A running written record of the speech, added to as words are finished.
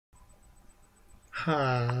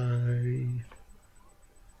Hi.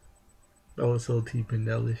 That was so deep and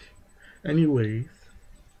delish. Anyways,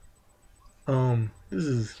 this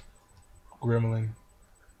is Gremlin.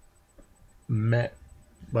 Met,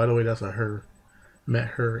 by the way, that's a her. Met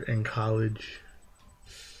her in college.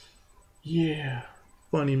 Yeah,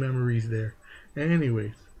 funny memories there.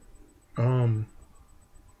 Anyways, um,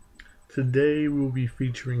 today we'll be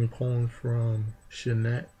featuring poems from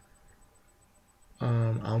Shenett.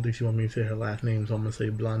 I don't think she want me to say her last name, so I'm gonna say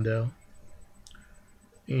Blondell.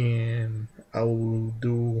 And I will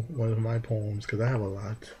do one of my poems because I have a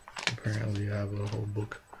lot. Apparently, I have a whole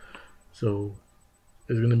book. So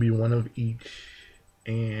it's gonna be one of each,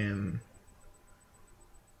 and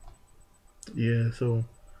yeah. So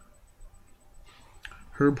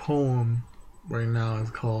her poem right now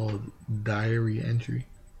is called Diary Entry.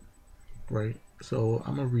 Right. So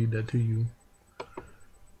I'm gonna read that to you,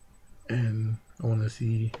 and I want to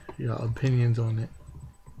see your opinions on it.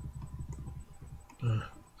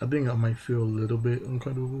 I think I might feel a little bit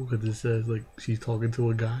uncomfortable because it says like she's talking to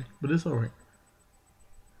a guy, but it's alright.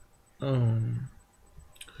 Um,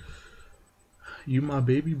 you my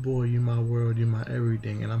baby boy, you my world, you my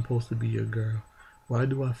everything, and I'm supposed to be your girl. Why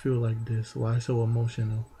do I feel like this? Why so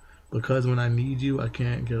emotional? Because when I need you, I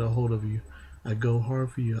can't get a hold of you. I go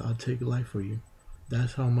hard for you. I'll take life for you.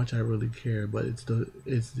 That's how much I really care. But it's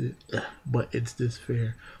this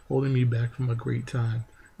fear holding me back from a great time.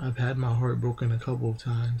 I've had my heart broken a couple of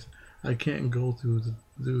times. I can't go through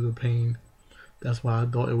the pain. That's why I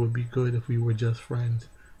thought it would be good if we were just friends.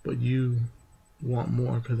 But you want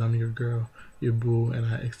more because I'm your girl, your boo, and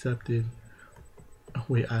I accepted.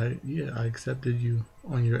 Wait, I accepted you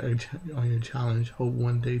on your challenge. Hope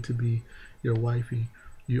one day to be your wifey.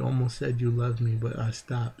 You almost said you loved me, but I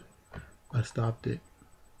stopped. I stopped it.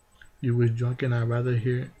 You was drunk, and I rather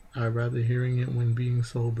hearing it when being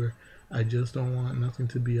sober. I just don't want nothing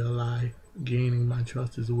to be a lie. Gaining my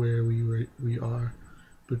trust is where we are.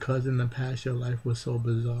 Because in the past your life was so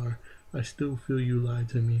bizarre. I still feel you lied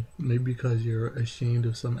to me. Maybe because you're ashamed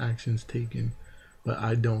of some actions taken. But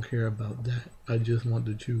I don't care about that. I just want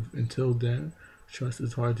the truth. Until then, trust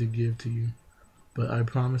is hard to give to you. But I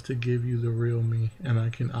promise to give you the real me, and I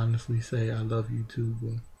can honestly say I love you too,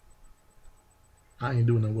 boo. I ain't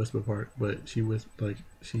doing the whisper part, but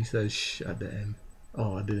she says shh at the end.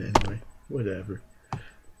 Oh, I did it anyway. Whatever.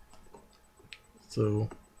 So,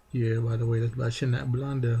 yeah, by the way, that's by Shenett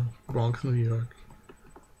Blondell, Bronx, New York.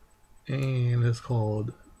 And it's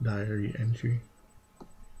called Diary Entry.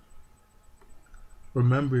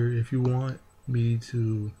 Remember, if you want me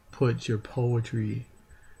to put your poetry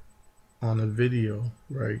on a video,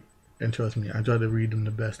 right? And trust me, I try to read them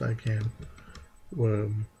the best I can.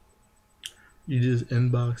 Um, you just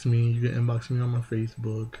inbox me. You can inbox me on my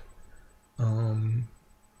Facebook, um,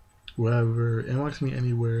 wherever. Inbox me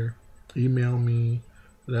anywhere. Email me,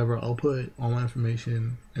 whatever. I'll put all my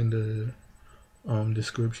information in the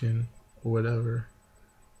description or whatever.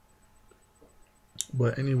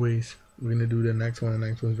 But anyways, we're gonna do the next one. The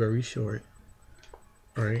next one's very short,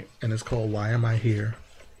 right? And it's called "Why Am I Here?"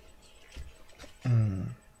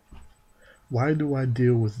 Why do I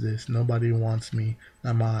deal with this? Nobody wants me.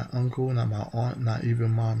 Not my uncle, not my aunt, not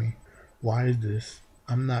even mommy. Why is this?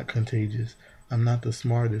 I'm not contagious. I'm not the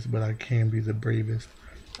smartest, but I can be the bravest.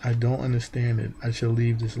 I don't understand it. I should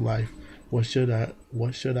leave this life. What should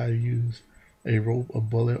I use? A rope, a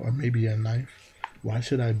bullet, or maybe a knife? Why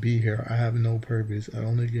should I be here? I have no purpose. I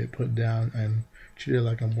only get put down and treated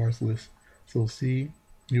like I'm worthless. So see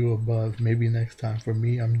you above. Maybe next time. For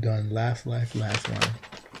me, I'm done. Last life, last line.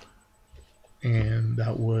 And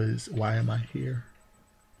that was Why Am I Here?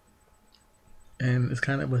 And it's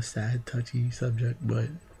kind of a sad, touchy subject, but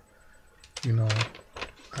you know,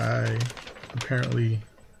 I apparently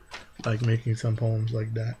like making some poems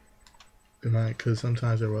like that, because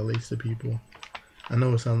sometimes it relates to people. I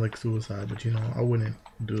know it sounds like suicide, but you know, I wouldn't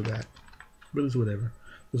do that. But it's whatever.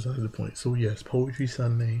 Besides the point. So yes, Poetry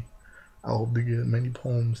Sunday. I hope to get many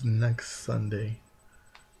poems next Sunday,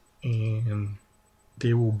 and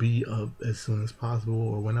they will be up as soon as possible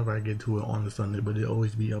or whenever I get to it on the Sunday, but they'll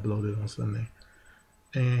always be uploaded on Sunday.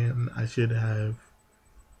 And I should have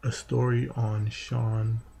a story on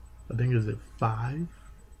Sean, I think is it 5,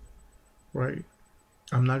 right?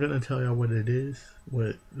 I'm not gonna tell y'all what it is,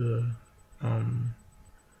 um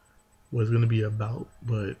what it's gonna be about,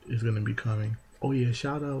 but it's gonna be coming. Oh yeah,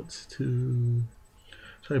 shout outs to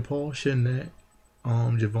Paul, Shenett,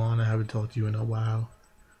 Javon, I haven't talked to you in a while.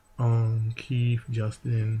 Keith,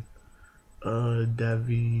 Justin,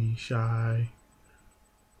 Devi, Shy,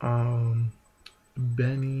 um,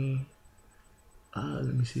 Benny, let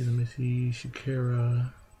me see,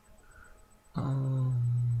 Shakira,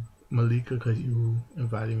 Malika, because you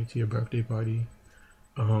invited me to your birthday party.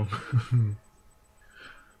 Um,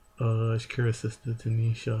 Shakira's sister,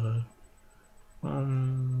 Tanisha. Let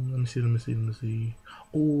me see.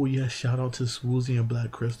 Oh, yeah, shout out to Swoozy and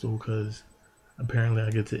Black Crystal, because apparently I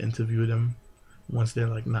get to interview them once they're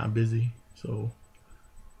like not busy. So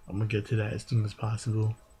I'm gonna get to that as soon as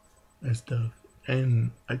possible and stuff.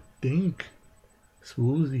 And I think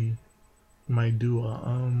Swoozy might do a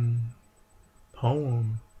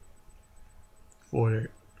poem for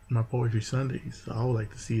my Poetry Sundays. So I would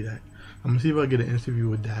like to see that. I'm gonna see if I get an interview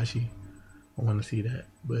with Dashi. I want to see that.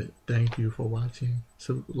 But thank you for watching.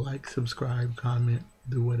 So like, subscribe, comment,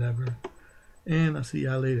 do whatever. And I'll see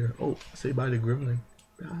y'all later. Oh, say bye to Gremlin.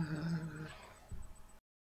 Bye.